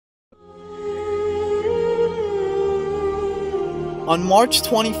On March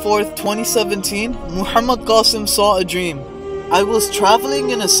 24th, 2017, Muhammad Qasim saw a dream. I was traveling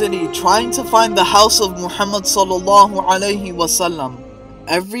in a city trying to find the house of Muhammad sallallahu alaihi wasallam.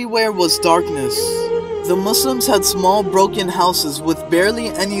 Everywhere was darkness. The Muslims had small broken houses with barely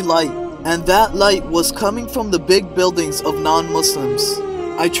any light, and that light was coming from the big buildings of non-Muslims.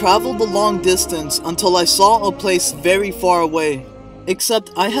 I traveled a long distance until I saw a place very far away.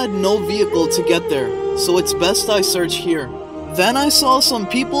 Except I had no vehicle to get there, so it's best I search here. Then I saw some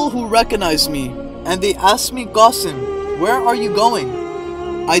people who recognized me, and they asked me, Qasim, where are you going?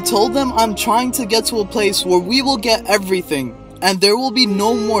 I told them I'm trying to get to a place where we will get everything, and there will be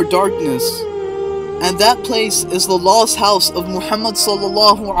no more darkness. And that place is the lost house of Muhammad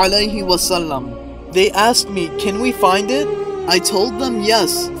sallallahu alaihi wasallam. They asked me, can we find it? I told them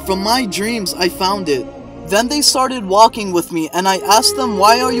yes, from my dreams I found it. Then they started walking with me, and I asked them,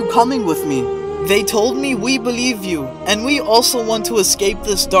 why are you coming with me? They told me, we believe you, and we also want to escape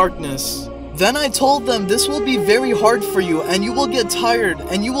this darkness. Then I told them, this will be very hard for you, and you will get tired,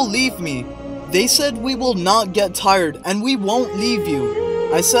 and you will leave me. They said, we will not get tired, and we won't leave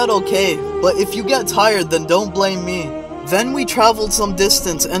you. I said, okay, but if you get tired, then don't blame me. Then we traveled some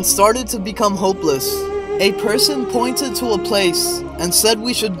distance and started to become hopeless. A person pointed to a place and said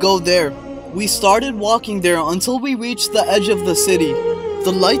we should go there. We started walking there until we reached the edge of the city.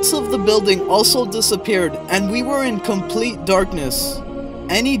 The lights of the building also disappeared, and we were in complete darkness.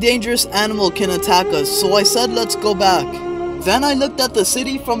 Any dangerous animal can attack us, so I said let's go back. Then I looked at the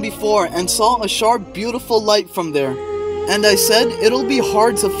city from before and saw a sharp, beautiful light from there. And I said it'll be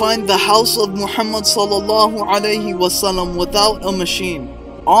hard to find the house of Muhammad sallallahu alaihi wasallam without a machine.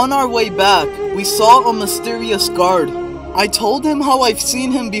 On our way back, we saw a mysterious guard. I told him how I've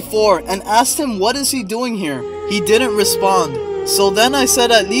seen him before and asked him what is he doing here. He didn't respond. So then I said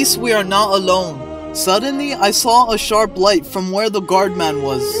at least we are not alone. Suddenly I saw a sharp light from where the guardman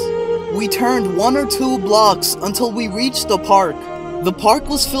was. We turned 1 or 2 blocks until we reached the park. The park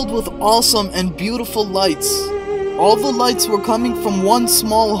was filled with awesome and beautiful lights. All the lights were coming from one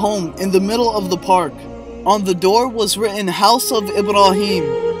small home in the middle of the park. On the door was written House of Ibrahim.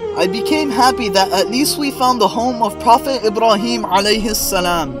 I became happy that at least we found the home of Prophet Ibrahim alayhi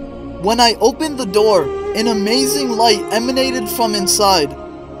salam. When I opened the door, an amazing light emanated from inside.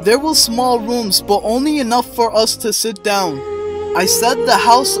 There were small rooms, but only enough for us to sit down. I said the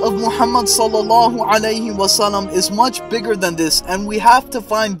house of Muhammad sallallahu alaihi wasallam is much bigger than this, and we have to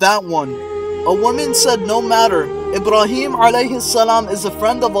find that one. A woman said, no matter, Ibrahim alayhi salam is a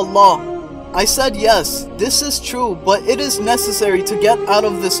friend of Allah. I said yes, this is true, but it is necessary to get out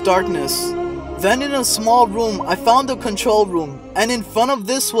of this darkness. Then in a small room, I found a control room, and in front of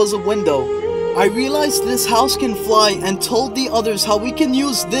this was a window. I realized this house can fly and told the others how we can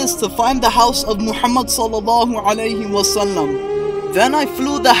use this to find the house of Muhammad sallallahu alaihi wasallam. Then I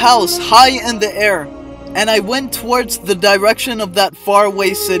flew the house high in the air, and I went towards the direction of that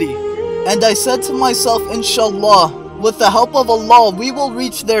faraway city. And I said to myself, Inshallah, with the help of Allah, we will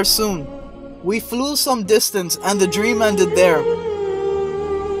reach there soon. We flew some distance and the dream ended there.